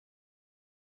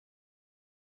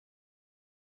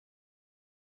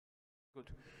Good.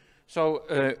 So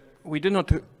we did not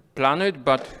plan it,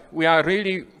 but we are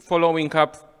really following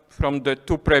up from the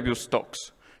two previous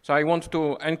talks. So I want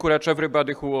to encourage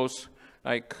everybody who was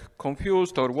like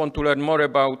confused or want to learn more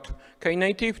about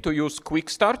Knative to use Quick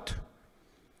Start.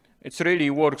 It really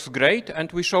works great,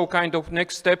 and we show kind of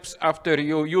next steps after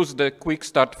you use the Quick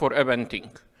Start for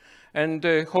eventing. And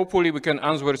hopefully we can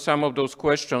answer some of those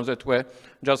questions that were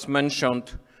just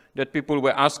mentioned that people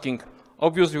were asking.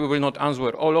 Obviously, we will not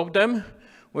answer all of them.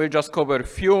 We'll just cover a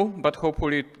few, but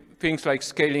hopefully things like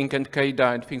scaling and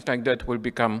KDA and things like that will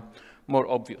become more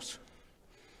obvious.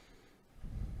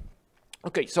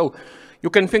 Okay, so you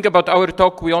can think about our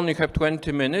talk. We only have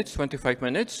 20 minutes, 25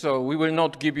 minutes, so we will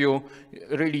not give you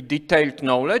really detailed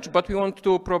knowledge, but we want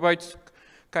to provide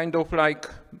kind of like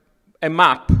a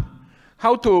map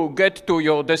how to get to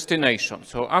your destination.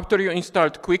 So after you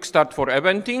installed Quick Start for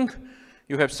eventing,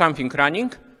 you have something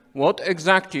running. What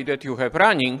exactly that you have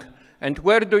running, and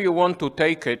where do you want to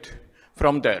take it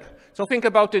from there? So think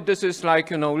about it, this is like,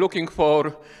 looking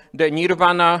for the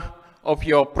nirvana of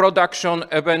your production,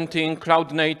 eventing,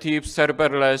 cloud native,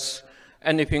 serverless,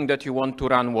 anything that you want to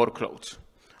run workloads.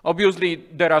 Obviously,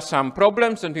 there are some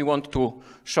problems, and we want to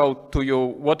show to you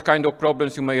what kind of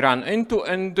problems you may run into,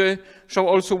 and show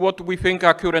also what we think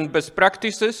are current best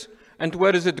practices, and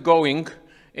where is it going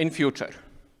in future.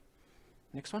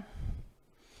 Next one.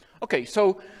 Okay,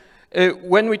 so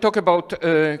when we talk about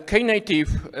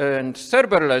Knative and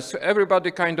serverless,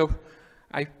 everybody kind of,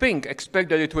 I think, expect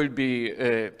that it will be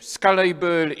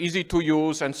scalable, easy to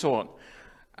use, and so on.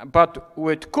 But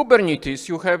with Kubernetes,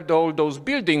 you have all those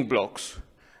building blocks,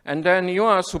 and then you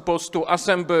are supposed to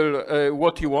assemble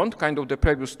what you want, kind of the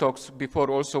previous talks before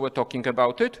also were talking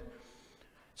about it.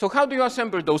 So how do you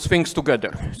assemble those things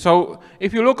together? So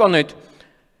if you look on it,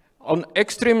 on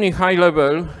extremely high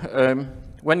level,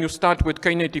 when you start with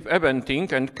Knative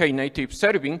Eventing and Knative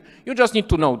Serving, you just need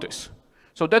to know this.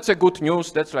 So that's a good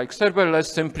news. That's like serverless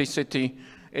simplicity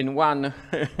in one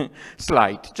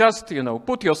slide. Just,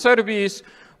 put your service,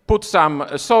 put some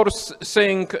source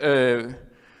sync,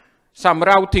 some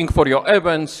routing for your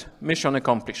events, mission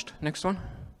accomplished. Next one.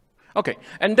 Okay,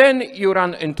 and then you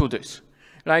run into this.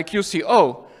 Like you see,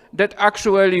 oh, that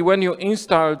actually when you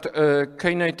installed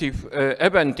Knative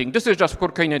Eventing, this is just for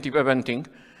Knative Eventing,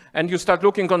 and you start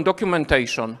looking on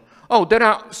documentation, oh, there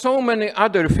are so many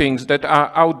other things that are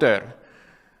out there.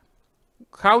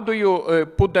 How do you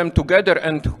put them together,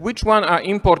 and which one are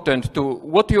important to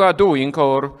what you are doing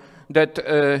or that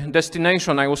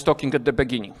destination I was talking at the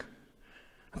beginning?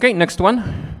 Okay, next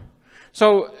one.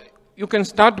 So you can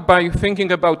start by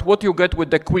thinking about what you get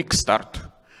with the Quick Start.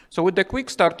 So with the Quick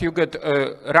Start, you get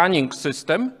a running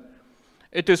system.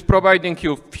 It is providing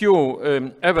you few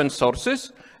event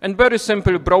sources and very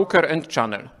simple broker and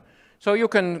channel. So you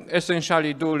can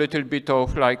essentially do a little bit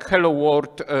of like hello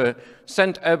world,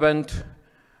 send event,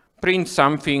 print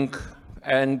something,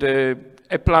 and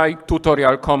apply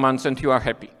tutorial commands, and you are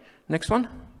happy. Next one.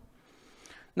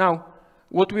 Now,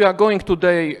 what we are going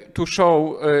today to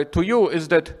show to you is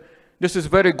that this is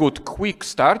very good Quick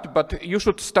Start, but you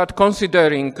should start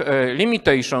considering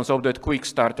limitations of that Quick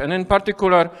Start. And in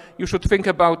particular, you should think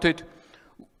about it.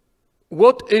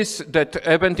 What is that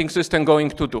eventing system going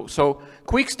to do? So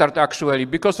Quick Start actually,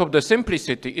 because of the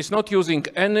simplicity, is not using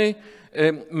any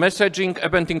messaging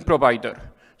eventing provider.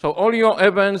 So all your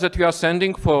events that you are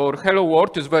sending for Hello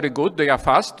World is very good. They are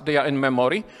fast, they are in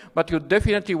memory, but you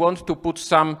definitely want to put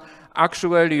some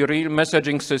actually real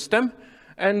messaging system.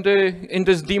 And in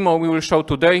this demo we will show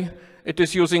today, it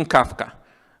is using Kafka.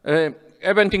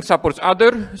 Eventing supports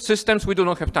other systems. We do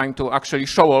not have time to actually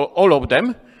show all of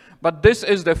them, but this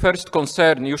is the first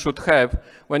concern you should have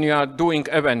when you are doing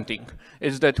eventing,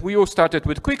 is that we started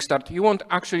with Quick Start. You want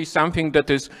actually something that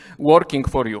is working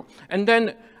for you. And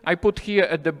then I put here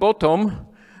at the bottom,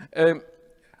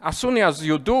 as soon as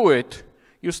you do it,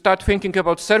 you start thinking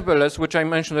about serverless, which I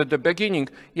mentioned at the beginning.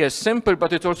 Yes, simple,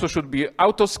 but it also should be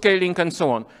auto-scaling and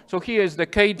so on. So here is the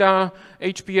KDA,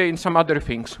 HPA, and some other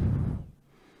things.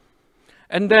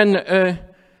 And then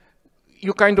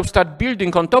you kind of start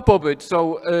building on top of it.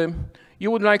 So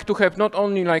you would like to have not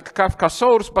only like Kafka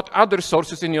source, but other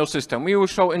sources in your system. We will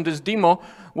show in this demo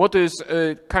what is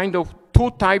kind of two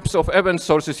types of event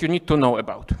sources you need to know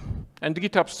about. And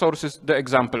GitHub source is the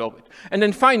example of it. And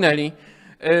then finally,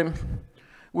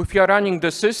 if you are running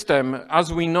the system,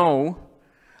 as we know,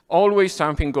 always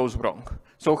something goes wrong.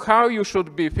 So how you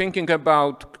should be thinking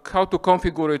about how to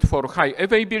configure it for high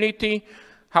availability,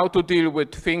 how to deal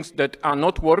with things that are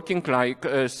not working, like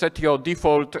set your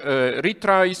default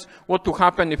retries, what to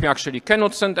happen if you actually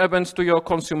cannot send events to your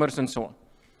consumers, and so on.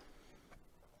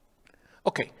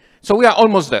 Okay, So we are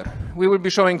almost there. We will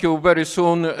be showing you very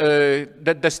soon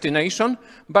that destination,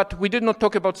 but we did not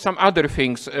talk about some other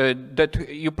things that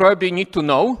you probably need to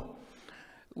know.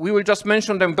 We will just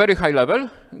mention them very high level.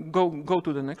 Go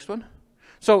to the next one.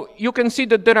 So you can see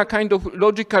that there are kind of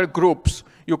logical groups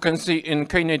you can see in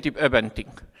Knative Eventing.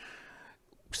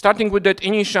 Starting with that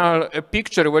initial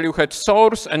picture where you had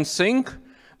source and sink,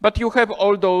 but you have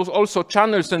all those also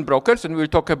channels and brokers, and we'll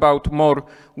talk about more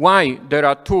why there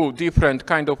are two different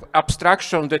kind of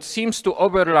abstractions that seems to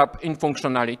overlap in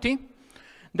functionality.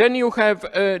 Then you have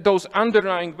those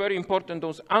underlying, very important,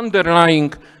 those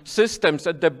underlying systems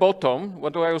at the bottom,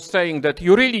 what I was saying, that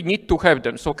you really need to have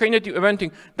them. So Knative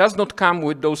Eventing does not come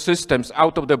with those systems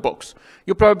out of the box.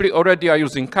 You probably already are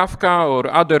using Kafka or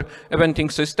other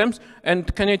eventing systems, and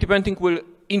Knative Eventing will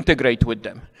integrate with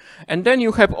them. And then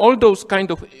you have all those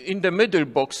kind of in the middle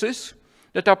boxes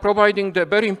that are providing the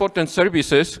very important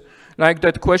services, like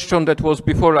that question that was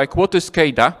before, like what is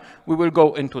SCADA? We will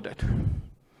go into that.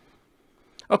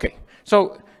 Okay,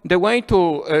 so the way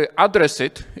to address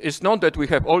it is not that we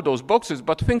have all those boxes,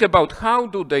 but think about how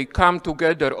do they come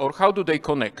together or how do they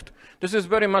connect. This is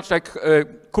very much like a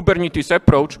Kubernetes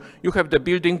approach. You have the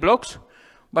building blocks,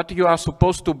 but you are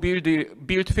supposed to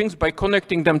build things by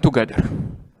connecting them together.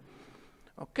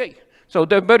 Okay, so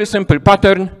the very simple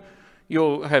pattern,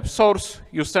 you have source,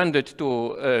 you send it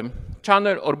to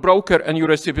channel or broker, and you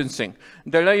receive in sync.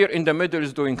 The layer in the middle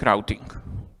is doing routing.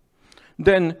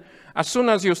 Then as soon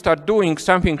as you start doing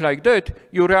something like that,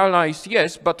 you realize,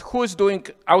 yes, but who is doing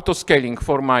auto-scaling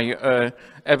for my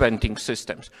eventing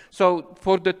systems? So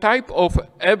for the type of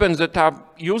events that are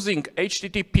using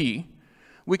HTTP,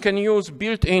 we can use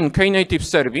built-in Knative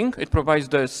serving. It provides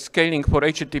the scaling for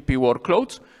HTTP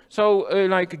workloads. So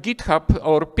like GitHub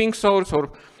or ping source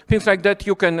or things like that,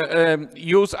 you can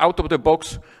use out of the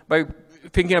box by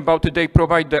thinking about it. They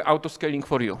provide the auto-scaling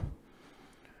for you.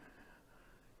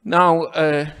 Now,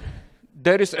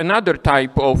 there is another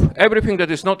type of everything that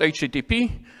is not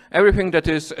HTTP, everything that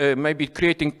is maybe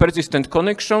creating persistent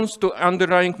connections to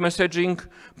underlying messaging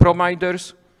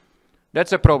providers.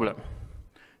 That's a problem.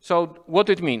 So what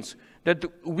it means, that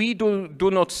we do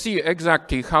not see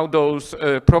exactly how those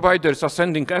providers are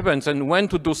sending events and when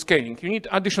to do scaling. You need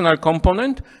additional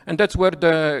component, and that's where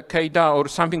the KDA or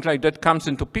something like that comes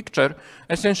into picture.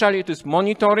 Essentially, it is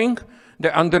monitoring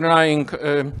the underlying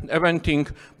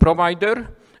eventing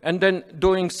provider, and then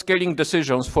doing scaling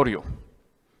decisions for you.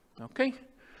 Okay?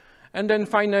 And then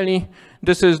finally,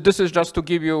 this is just to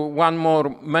give you one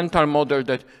more mental model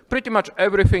that pretty much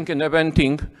everything in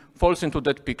eventing falls into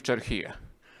that picture here.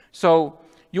 So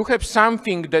you have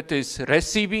something that is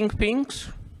receiving things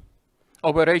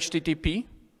over HTTP,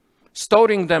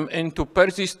 storing them into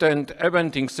persistent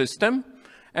eventing system,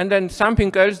 and then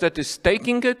something else that is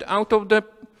taking it out of the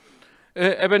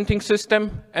eventing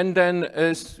system and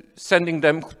then sending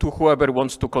them to whoever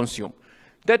wants to consume.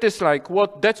 That is like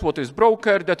that's what is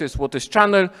broker, that is what is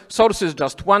channel, source is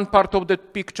just one part of the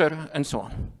picture, and so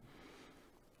on.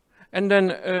 And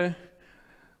then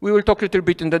we will talk a little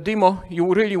bit in the demo.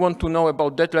 You really want to know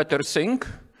about that letter sync,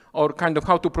 or kind of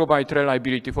how to provide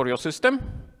reliability for your system.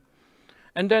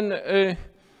 And then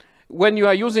when you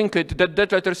are using it,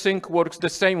 that letter sync works the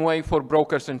same way for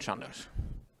brokers and channels.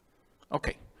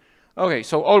 Okay. Okay,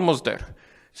 so almost there.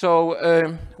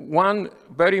 So one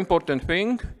very important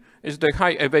thing is the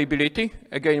high availability.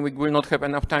 Again, we will not have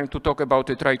enough time to talk about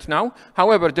it right now.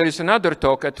 However, there is another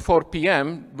talk at 4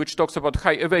 p.m. which talks about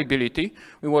high availability.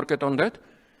 We worked on that.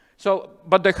 So,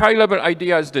 but the high level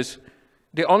idea is this.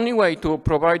 The only way to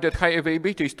provide that high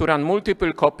availability is to run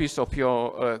multiple copies of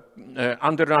your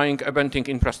underlying eventing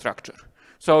infrastructure.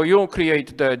 So you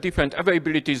create the different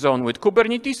availability zone with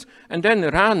Kubernetes and then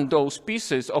run those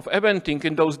pieces of eventing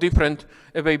in those different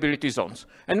availability zones.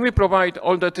 And we provide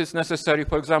all that is necessary,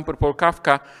 for example, for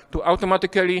Kafka to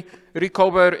automatically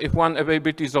recover if one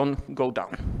availability zone go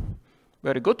down.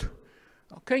 Very good.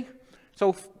 Okay.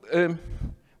 So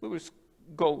we will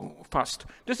go fast.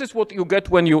 This is what you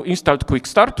get when you installed Quick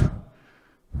Start.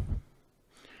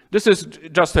 This is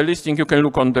just a listing you can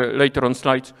look on the later on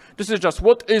slides. This is just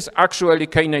what is actually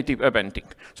Knative Eventing.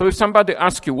 So if somebody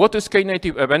asks you what is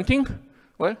Knative Eventing,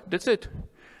 well, that's it.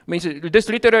 Means this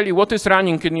literally what is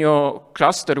running in your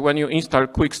cluster when you install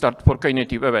Quick Start for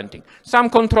Knative Eventing. Some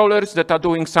controllers that are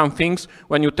doing some things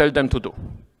when you tell them to do.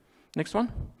 Next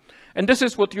one. And this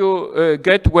is what you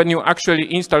get when you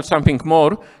actually install something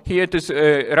more. Here it is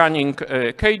running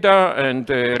KDA and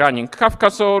running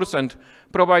Kafka source and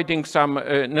providing some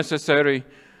necessary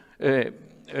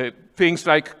things,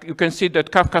 like you can see that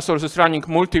Kafka source is running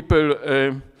multiple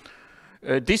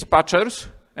dispatchers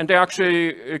and they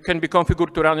actually can be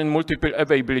configured to run in multiple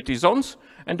availability zones.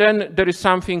 And then there is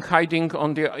something hiding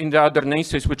in the other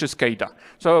namespace, which is Kda.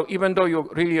 So even though you're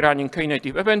really running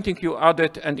Knative Eventing, you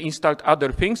added and installed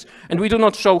other things. And we do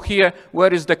not show here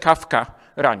where is the Kafka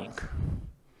running.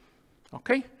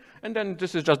 Okay? And then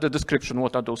this is just the description.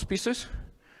 What are those pieces?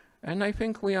 And I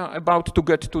think we are about to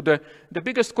get to the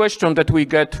biggest question that we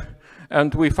get,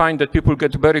 and we find that people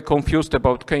get very confused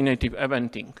about Knative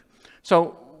Eventing.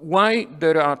 So why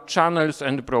there are channels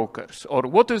and brokers, or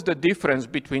what is the difference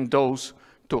between those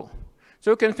two? So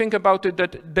you can think about it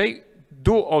that they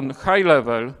do on high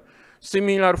level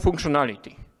similar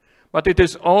functionality, but it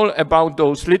is all about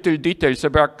those little details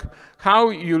about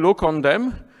how you look on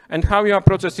them and how you are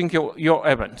processing your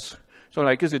events. So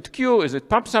like, is it queue, is it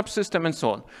pub subsystem, and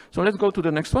so on. So let's go to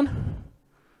the next one.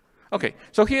 Okay,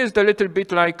 so here's the little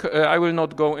bit like, I will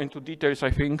not go into details, I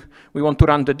think. We want to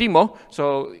run the demo.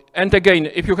 So, and again,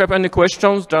 if you have any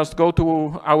questions, just go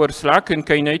to our Slack in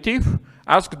Knative,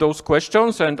 ask those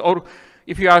questions, and or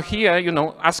if you are here, you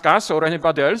know, ask us or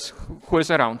anybody else who is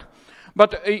around.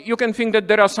 But you can think that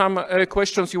there are some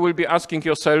questions you will be asking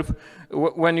yourself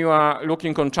when you are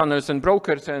looking on channels and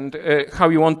brokers and how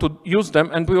you want to use them,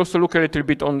 and we also look a little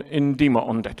bit in demo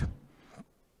on that.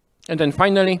 And then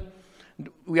finally,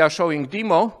 we are showing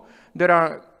demo. There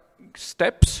are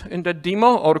steps in the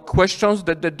demo or questions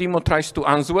that the demo tries to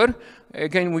answer.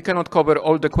 Again, we cannot cover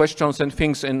all the questions and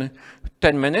things in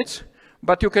 10 minutes,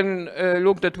 but you can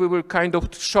look that we will kind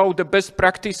of show the best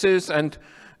practices and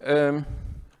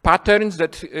patterns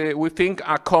that we think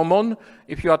are common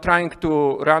if you are trying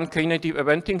to run Knative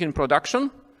Eventing in production.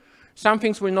 Some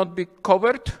things will not be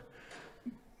covered,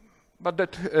 but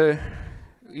that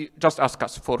just ask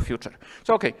us for future.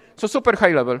 So, okay, so super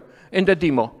high level in the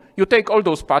demo. You take all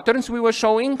those patterns we were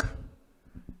showing,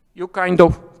 you kind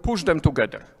of push them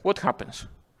together. What happens?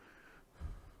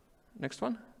 Next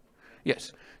one?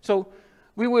 Yes. So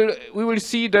we will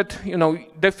see that, you know,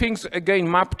 the things again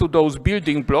map to those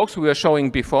building blocks we were showing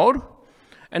before,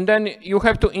 and then you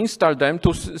have to install them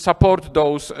to support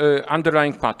those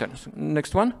underlying patterns.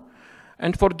 Next one.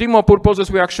 And for demo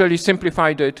purposes, we actually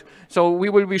simplified it. So we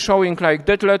will be showing like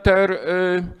dead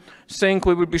letter sync,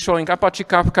 we will be showing Apache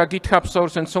Kafka, GitHub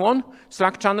source, and so on,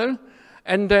 Slack channel.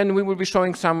 And then we will be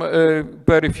showing some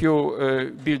very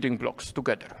few building blocks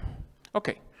together.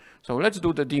 Okay, so let's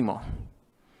do the demo.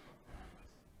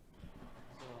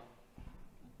 So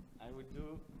I would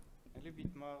do a little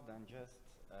bit more than just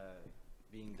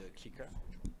being the clicker.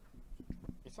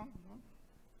 It's on?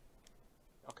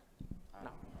 Okay. I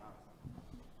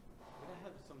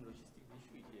have some logistic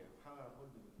issue here. How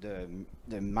do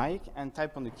the mic and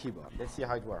type on the keyboard? Let's see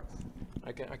how it works.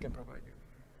 I can provide you.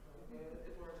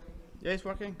 Yeah, it's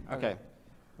working? Okay.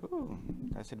 Ooh,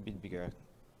 that's a bit bigger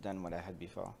than what I had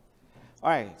before. All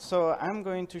right, so I'm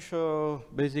going to show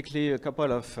basically a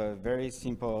couple of very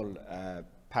simple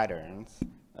patterns,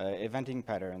 eventing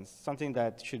patterns, something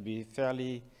that should be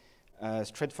fairly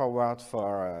straightforward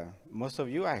for most of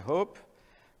you, I hope.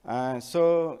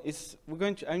 So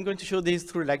I'm going to show this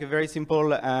through like a very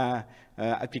simple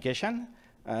application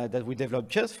that we developed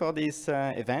just for this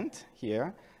event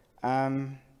here.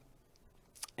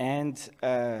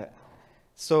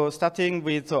 So starting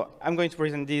with, so I'm going to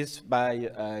present this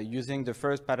by using the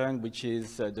first pattern, which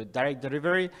is the direct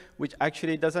delivery, which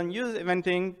actually doesn't use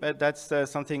eventing, but that's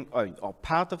something, or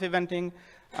part of eventing,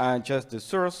 just the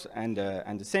source and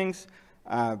the things,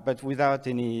 but without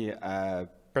any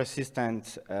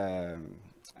persistent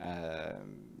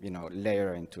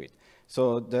layer into it.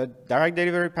 So the direct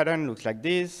delivery pattern looks like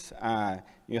this.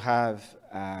 You have,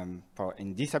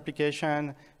 in this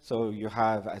application, so you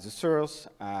have as a source,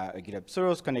 a GitHub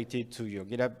source connected to your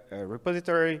GitHub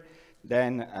repository,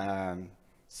 then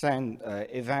send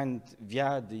event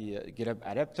via the GitHub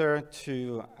adapter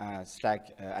to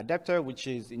Slack adapter, which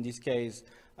is in this case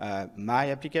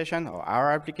my application or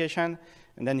our application,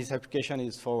 and then this application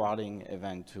is forwarding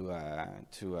event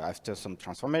to after some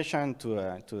transformation to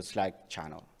a Slack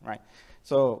channel, right?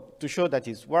 So to show that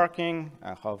it's working,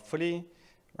 hopefully,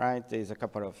 right? There's a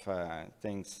couple of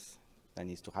things that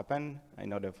needs to happen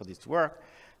in order for this to work.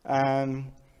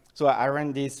 So I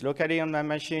run this locally on my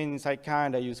machine inside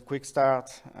Kind. I use quick start,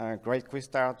 great quick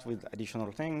start with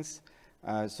additional things.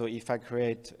 So if I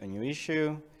create a new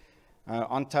issue,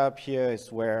 on top here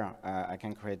is where I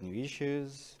can create new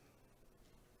issues.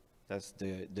 That's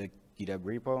the GitHub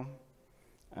repo.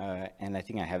 And I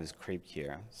think I have a script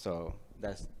here. So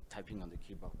that's typing on the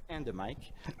keyboard and the mic.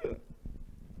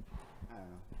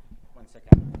 1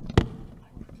 second.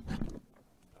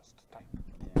 That's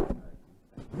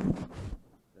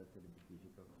a little bit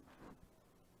difficult.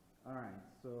 All right,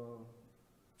 so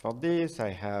for this,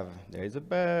 there is a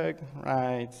bug,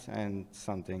 right? And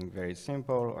something very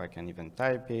simple. I can even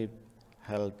type it,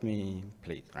 help me,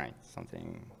 please, right?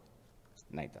 Something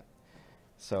like that.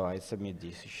 So I submit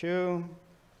this issue.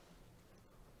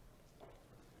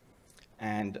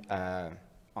 And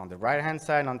on the right-hand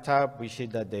side on top, we see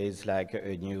that there is like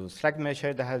a new Slack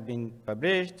message that has been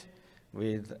published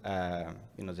with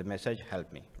the message,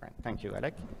 help me, right? Thank you,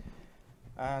 Alec.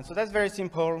 So that's very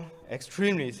simple,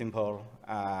 extremely simple.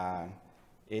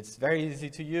 It's very easy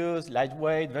to use,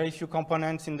 lightweight, very few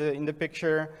components in the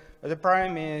picture. But the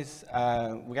problem is,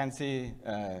 we can see,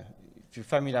 if you're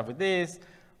familiar with this,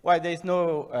 well, there's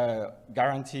no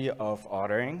guarantee of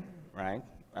ordering, right?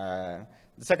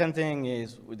 The second thing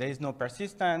is there is no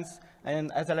persistence.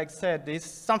 And as Alex said, there's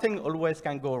something always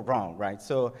can go wrong, right?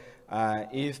 So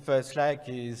if Slack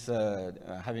is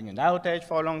having an outage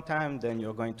for a long time, then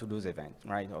you're going to lose event,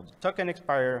 right? Or the token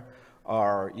expire,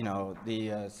 or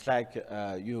the Slack,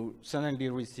 you suddenly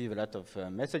receive a lot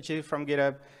of messages from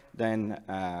GitHub, then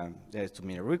there's too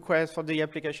many requests for the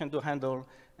application to handle,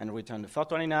 and return the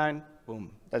 429,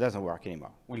 boom, that doesn't work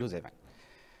anymore. We lose event.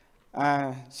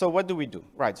 So what do we do?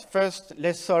 Right, first,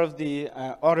 let's solve the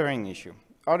ordering issue.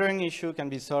 Ordering issue can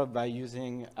be solved by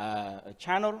using a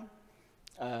channel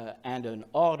and an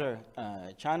order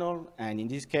channel. And in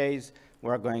this case,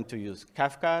 we're going to use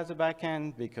Kafka as a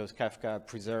backend because Kafka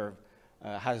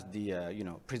has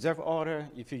the preserve order.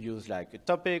 If you use like a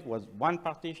topic with one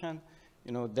partition,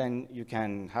 then you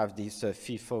can have this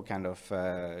FIFO kind of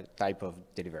type of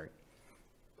delivery.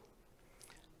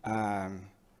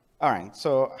 All right,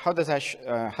 so how does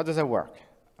that work?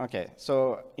 Okay,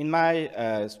 so in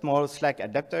my small Slack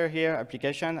adapter here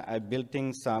application, I built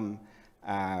in some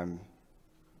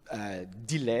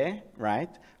delay,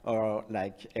 right? Or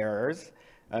like errors.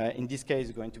 In this case,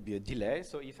 it's going to be a delay.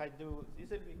 So if I do, this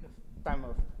is a bit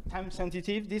of time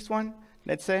sensitive, this one,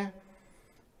 let's say.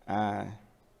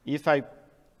 If I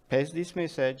paste this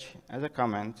message as a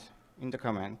comment in the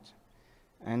comment,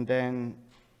 and then,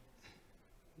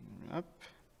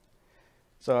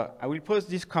 so I will post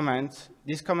this comment.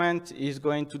 This comment is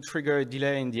going to trigger a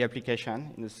delay in the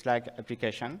application, in the Slack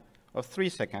application, of 3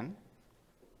 seconds.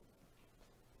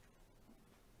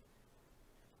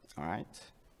 All right.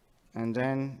 And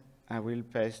then I will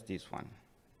paste this one.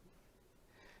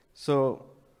 So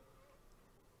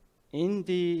in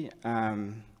the,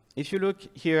 if you look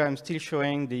here, I'm still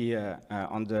showing the,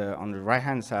 on the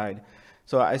right-hand side.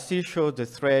 So I still show the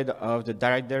thread of the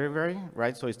direct delivery,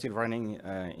 right? So it's still running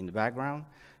in the background.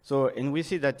 So, and we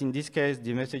see that in this case,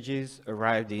 the messages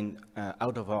arrived in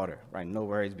out of order, right? No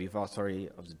worries before, sorry,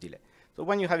 of the delay. So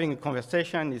when you're having a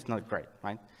conversation, it's not great,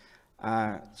 right?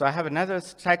 So I have another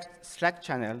Slack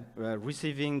channel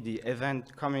receiving the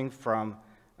event coming from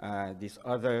this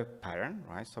other pattern,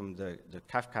 right? From the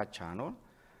Kafka channel.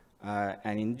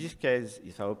 And in this case,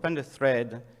 if I open the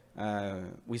thread,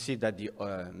 we see that the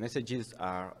messages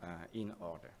are in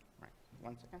order. Right.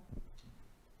 1 second.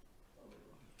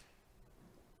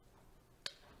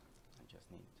 I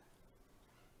just need.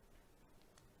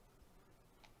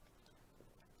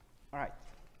 All right.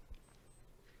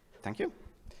 Thank you.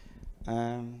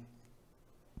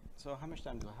 So how much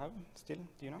time do I have still?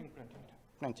 Do you know?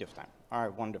 Plenty of time. All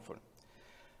right, wonderful.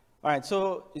 All right,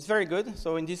 so it's very good.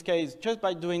 So in this case, just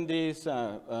by doing this,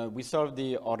 we solved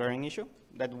the ordering issue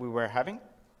that we were having.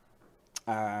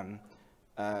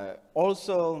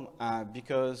 Also,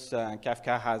 because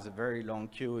Kafka has a very long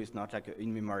queue, it's not like an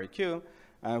in-memory queue,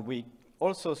 we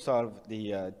also solved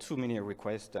the too many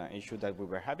request issue that we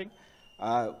were having.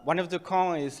 One of the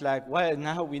cons is like, well,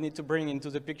 now we need to bring into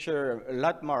the picture a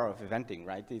lot more of eventing,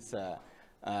 right? It's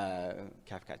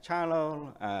Kafka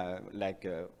channel,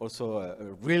 also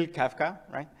a real Kafka,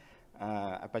 right?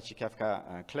 Apache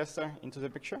Kafka cluster into the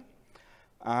picture.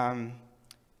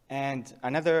 And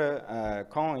another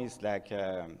con is like,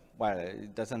 well,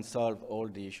 it doesn't solve all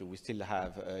the issue. We still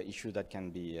have issue that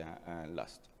can be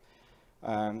lost.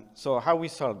 So how we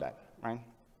solve that, right?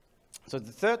 So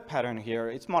the third pattern here,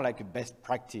 it's more like a best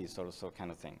practice also kind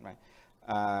of thing, right?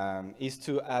 Is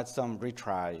to add some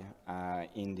retry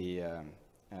in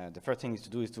the first thing is to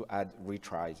do is to add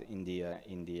retries in the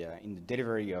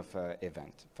delivery of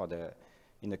event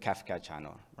in the Kafka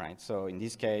channel, right? So in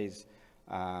this case,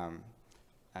 I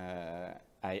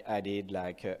added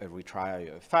like a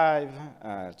retry of 5,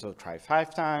 so try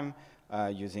 5 times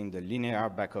using the linear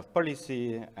backoff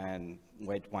policy and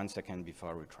wait 1 second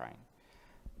before retrying.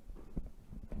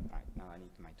 All right, now I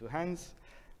need my 2 hands.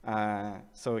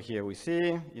 So here we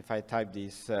see if I type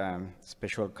this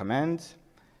special command,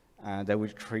 that will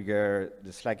trigger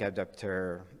the Slack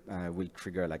adapter will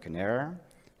trigger like an error,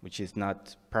 which is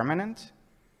not permanent.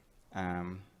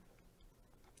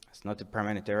 It's not a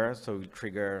permanent error, so it will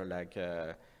trigger like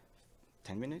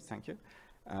 10 minutes, thank you.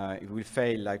 It will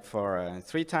fail like for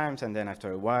 3 times, and then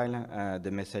after a while,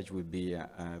 the message will be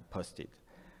posted.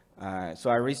 So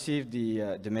I received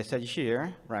the message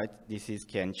here, right? This is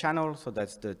KN channel, so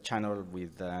that's the channel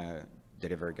with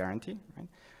delivery guarantee, right?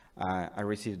 I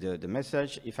received the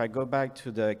message. If I go back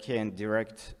to the KN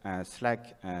direct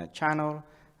Slack channel,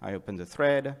 I open the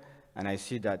thread, and I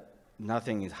see that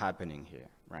nothing is happening here,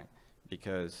 right?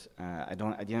 Because I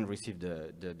didn't receive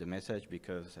the message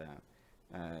because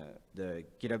the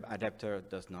GitHub adapter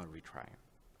does not retry.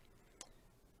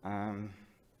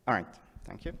 All right,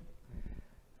 thank you.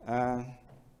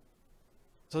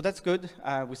 So that's good.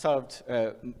 We solved,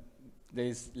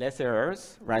 there's less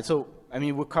errors, right? So, I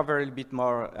mean, we'll cover a little bit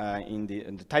more in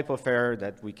the type of error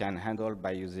that we can handle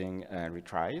by using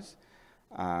retries.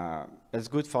 That's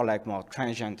good for like more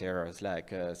transient errors,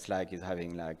 like Slack is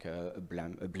having like a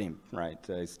blimp, right?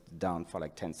 It's down for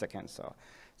like 10 seconds or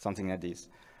something like this.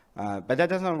 But that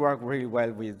doesn't work really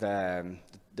well with the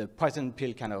poison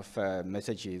pill kind of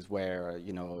messages where,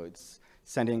 you know, it's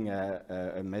sending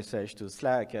a message to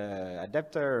Slack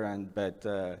adapter, but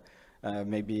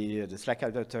maybe the Slack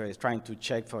adapter is trying to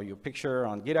check for your picture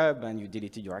on GitHub, and you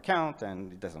deleted your account,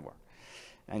 and it doesn't work,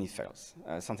 and it fails.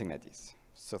 Something like this,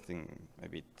 something a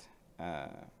bit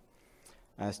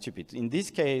stupid. In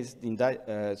this case,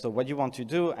 so what you want to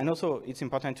do, and also it's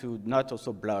important to not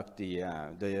also block the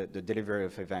delivery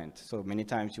of event. So many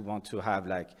times you want to have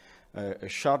like a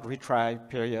short retry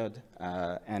period,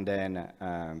 and then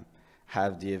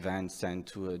have the event sent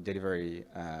to a delivery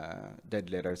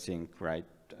dead letter sync, right,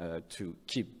 to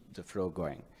keep the flow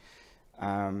going.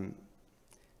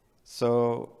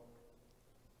 So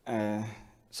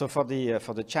for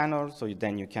the channel, so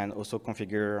then you can also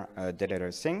configure a dead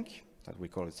letter sync that we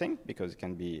call a sync, because it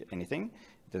can be anything.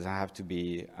 It doesn't have to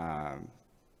be,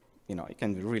 you know, it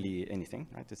can be really anything,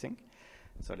 right, to sync.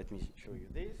 So let me show you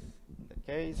this, in that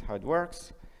case, how it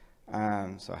works.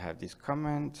 So I have this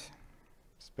comment,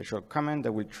 special comment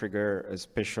that will trigger a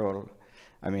special,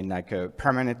 I mean, like a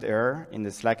permanent error in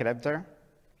the Slack adapter.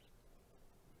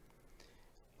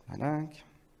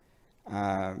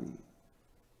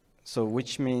 So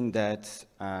which means that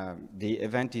the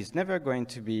event is never going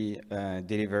to be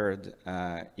delivered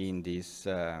in this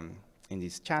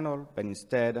channel, but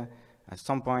instead, at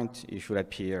some point, it should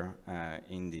appear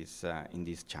in this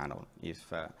channel.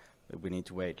 If we need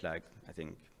to wait, like I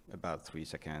think about 3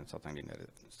 seconds, something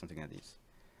like this.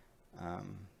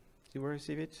 Did we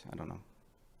receive it? I don't know.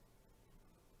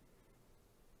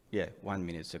 Yeah, 1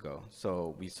 minute ago.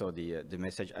 So we saw the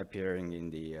message appearing in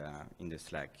the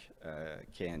Slack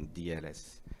KN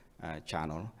DLS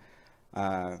channel.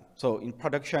 So in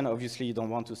production, obviously, you don't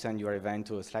want to send your event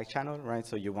to a Slack channel, right?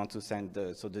 So you want to send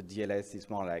so the DLS is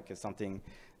more like something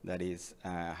that is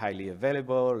highly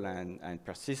available and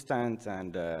persistent,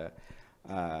 and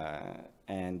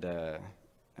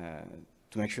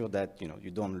to make sure that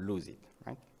you don't lose it,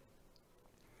 right?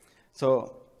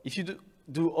 So if you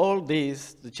do all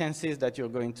this, the chances that you're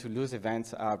going to lose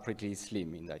events are pretty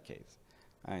slim in that case.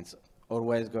 And it's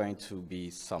always going to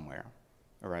be somewhere,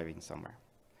 arriving somewhere.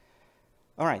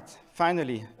 All right,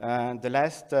 finally, the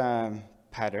last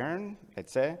pattern,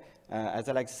 let's say, as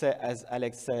Alex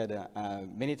said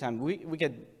many times, we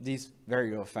get this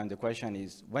very often. The question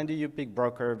is, when do you pick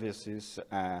broker versus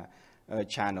a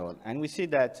channel? And we see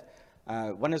that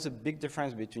one of the big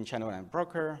difference between channel and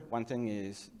broker, one thing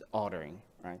is ordering,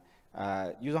 right?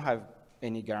 You don't have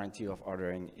any guarantee of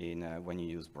ordering in when you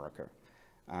use broker.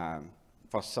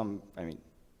 For some, I mean,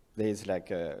 there's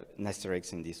like an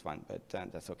asterisk in this one, but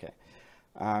that's okay.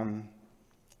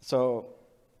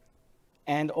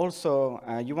 And also,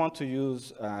 you want to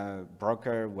use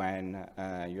broker when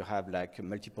you have like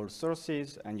multiple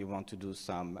sources and you want to do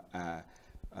some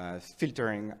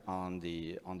filtering on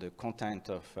the content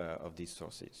of these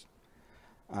sources.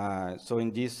 So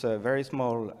in this very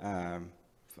small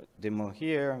demo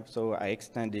here, so I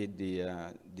extended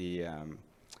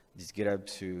this GitHub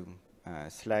to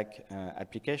Slack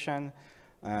application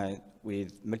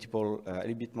with multiple, a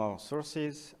little bit more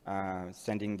sources,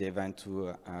 sending the event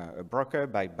to a broker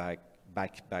backed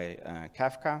by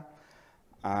Kafka,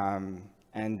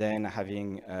 and then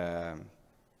having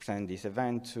send this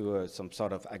event to some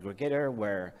sort of aggregator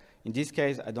where, in this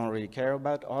case, I don't really care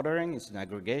about ordering, it's an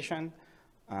aggregation.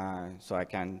 So I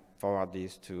can forward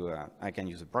this to, I can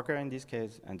use a broker in this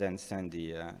case, and then send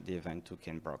the event to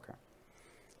KN broker.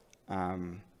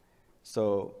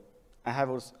 So I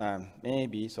have also,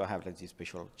 so I have like this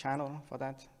special channel for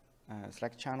that,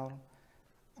 Slack channel.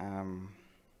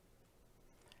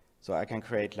 So I can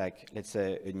create, like, let's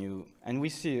say a new, and we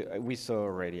saw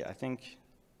already, I think,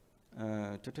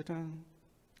 oh,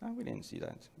 we didn't see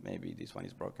that. Maybe this one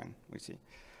is broken, we'll see.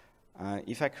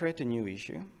 If I create a new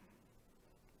issue,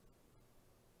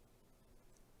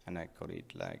 and I call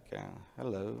it like,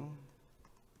 hello,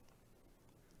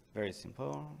 very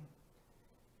simple.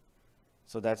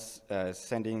 So that's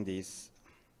sending this,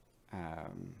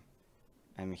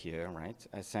 I'm here, right?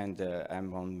 I send,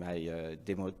 I'm on my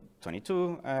demo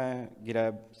 22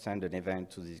 GitHub, send an event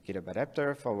to this GitHub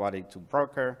adapter, forward it to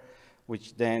broker,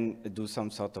 which then do some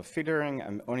sort of filtering.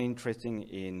 I'm only interested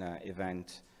in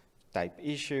event type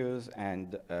issues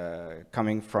and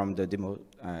coming from the demo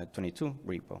 22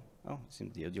 repo. Oh, it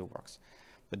seems the audio works.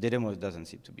 But the demo doesn't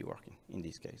seem to be working in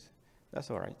this case. That's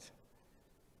all right.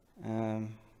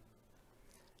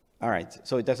 All right,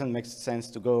 so it doesn't make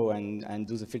sense to go and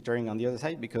do the filtering on the other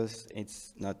side because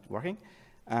it's not working.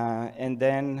 And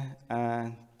then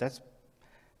that's,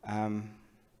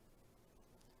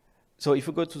 so if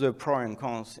you go to the pro and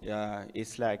cons,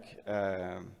 it's like,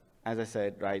 as I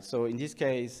said, right? So in this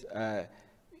case,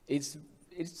 it's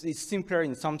simpler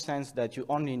in some sense that you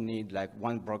only need like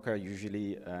one broker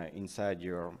usually inside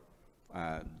your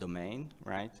domain,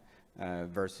 right?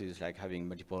 Versus like having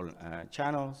multiple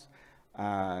channels.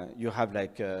 You have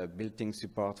like built-in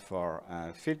support for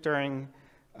filtering,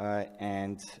 but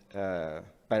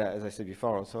as I said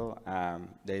before also,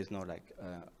 there is no like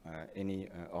any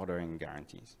ordering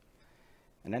guarantees.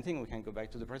 And I think we can go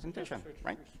back to the presentation, yes,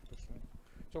 right?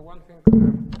 So one thing,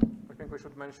 I think we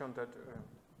should mention that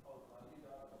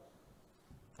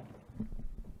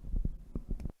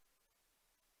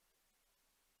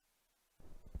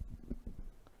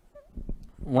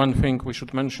one thing we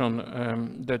should mention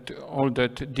that all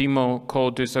that demo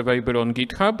code is available on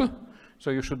GitHub, so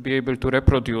you should be able to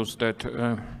reproduce that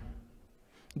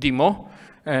demo,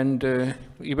 and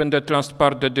even that last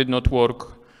part that did not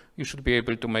work, you should be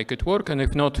able to make it work, and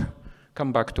if not,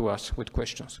 come back to us with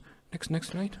questions. Next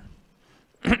slide.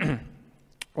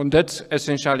 And that's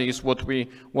essentially is what we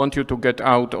want you to get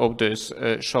out of this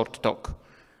short talk.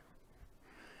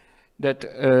 That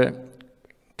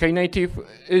Knative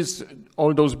is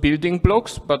all those building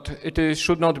blocks, but it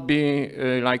should not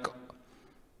be like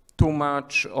too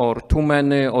much or too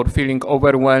many or feeling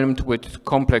overwhelmed with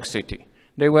complexity.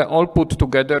 They were all put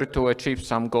together to achieve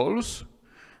some goals.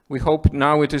 We hope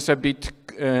now it is a bit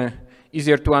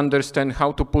easier to understand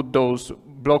how to put those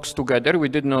blocks together. We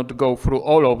did not go through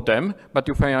all of them, but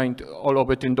you find all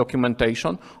of it in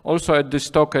documentation. Also at this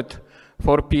talk at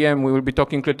 4 p.m. we will be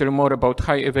talking a little more about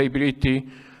high availability,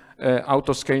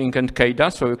 auto-scaling and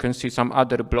KDA, so you can see some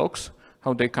other blocks,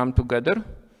 how they come together.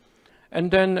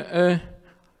 And then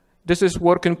this is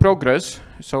work in progress.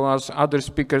 So as other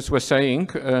speakers were saying,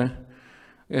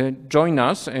 join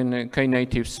us in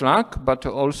Knative Slack, but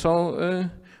also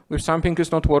if something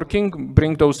is not working,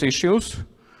 bring those issues,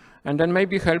 and then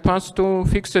maybe help us to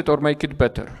fix it or make it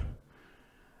better.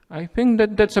 I think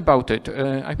that's about it.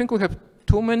 I think we have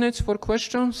 2 minutes for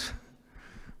questions,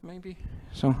 maybe.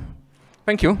 So,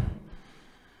 thank you.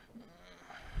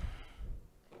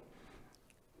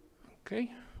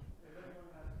 Okay.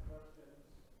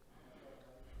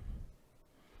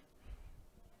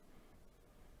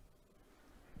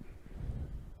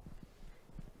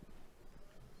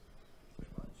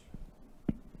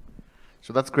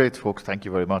 So that's great, folks. Thank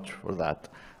you very much for that.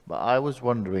 But I was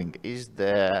wondering, is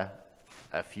there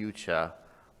a future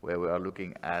where we are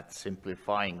looking at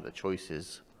simplifying the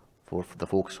choices for the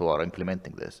folks who are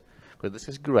implementing this? Because this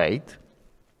is great,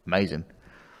 amazing,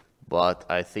 but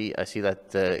I see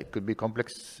that it could be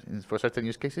complex for certain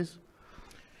use cases.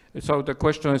 So the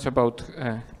question is about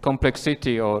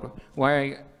complexity, or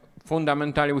why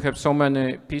fundamentally we have so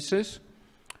many pieces.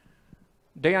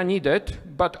 They are needed,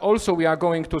 but also we are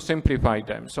going to simplify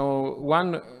them. So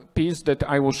one piece that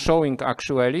I was showing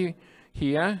actually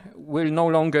here will no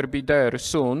longer be there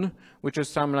soon, which is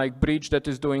some like bridge that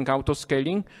is doing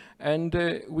auto-scaling.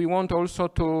 And we want also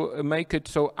to make it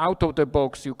so out of the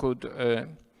box you could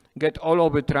get all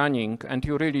of it running, and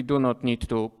you really do not need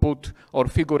to put or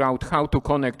figure out how to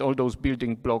connect all those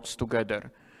building blocks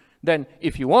together. Then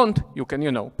if you want, you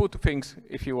can, put things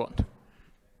if you want.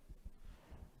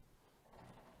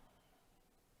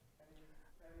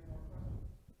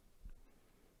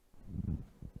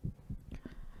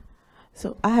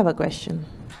 So I have a question.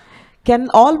 Can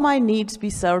all my needs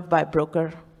be served by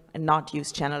broker and not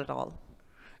use channel at all?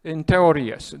 In theory,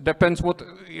 yes. Depends what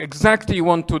exactly you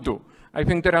want to do. I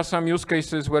think there are some use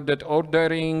cases where that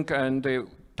ordering and the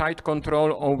tight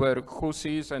control over who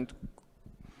sees and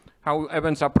how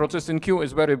events are processed in queue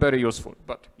is very, very useful.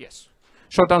 But yes,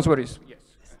 short answer is yes.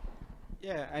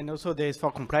 Yeah, and also there's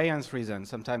for compliance reasons.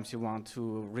 Sometimes you want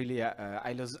to really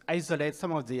isolate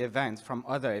some of the events from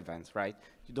other events, right?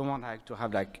 You don't want to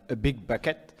have like a big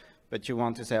bucket, but you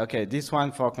want to say, okay, this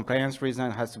one for compliance reason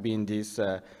has to be in this,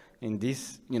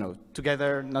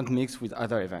 together, not mixed with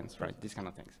other events, right? These kind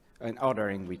of things. And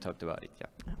ordering, we talked about it, yeah.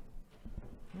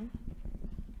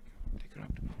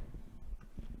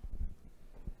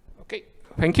 Okay,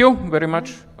 thank you very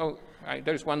much. Oh,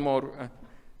 there's one more. One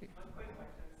quick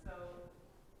question. So,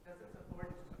 does it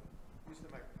support? Use the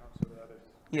microphone so the others.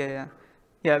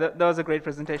 Yeah. That was a great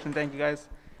presentation. Thank you, guys.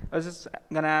 I was just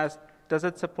gonna ask, does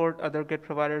it support other Git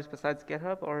providers besides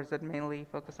GitHub, or is it mainly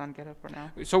focused on GitHub for now?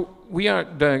 So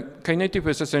the Knative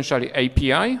is essentially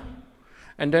API,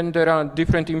 and then there are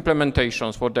different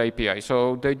implementations for the API.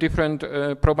 So the different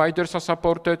providers are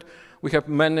supported. We have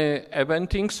many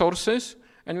eventing sources,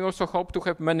 and we also hope to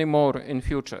have many more in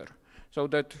future. So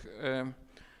that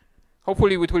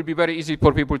hopefully it will be very easy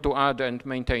for people to add and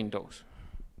maintain those.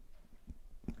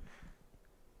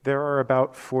 There are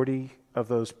about 40 of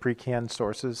those pre-canned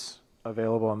sources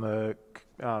available on the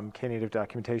Knative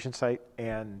documentation site,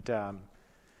 and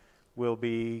we'll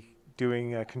be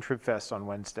doing a Contrib Fest on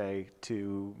Wednesday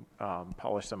to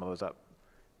polish some of those up.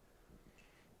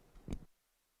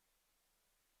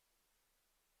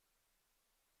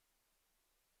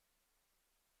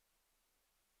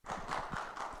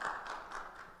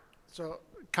 So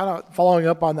kind of following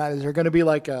up on that, is there going to be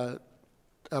like a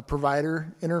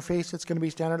provider interface that's going to be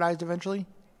standardized eventually?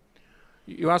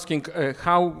 You're asking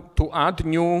how to add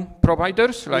new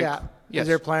providers? Like, yeah. Yes. Is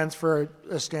there plans for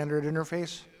a standard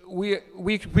interface?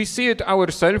 We see it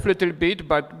ourselves a little bit,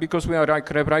 but because we are like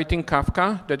rewriting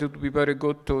Kafka, that would be very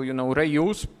good to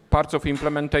reuse parts of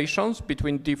implementations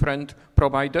between different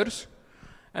providers.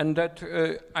 And that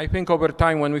I think over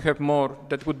time when we have more,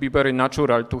 that would be very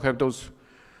natural to have those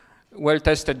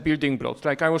well-tested building blocks.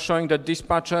 Like I was showing that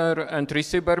dispatcher and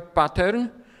receiver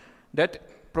pattern,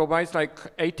 that provides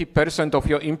like 80% of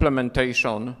your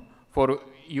implementation for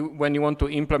you when you want to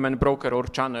implement broker or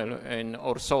channel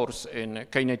or source in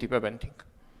Knative Eventing.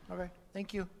 Okay,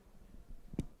 thank you.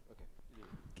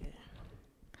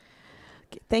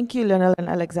 Okay. Thank you, Lionel and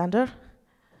Aleksander.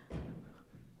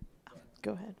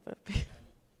 Go ahead.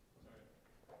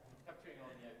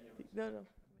 No.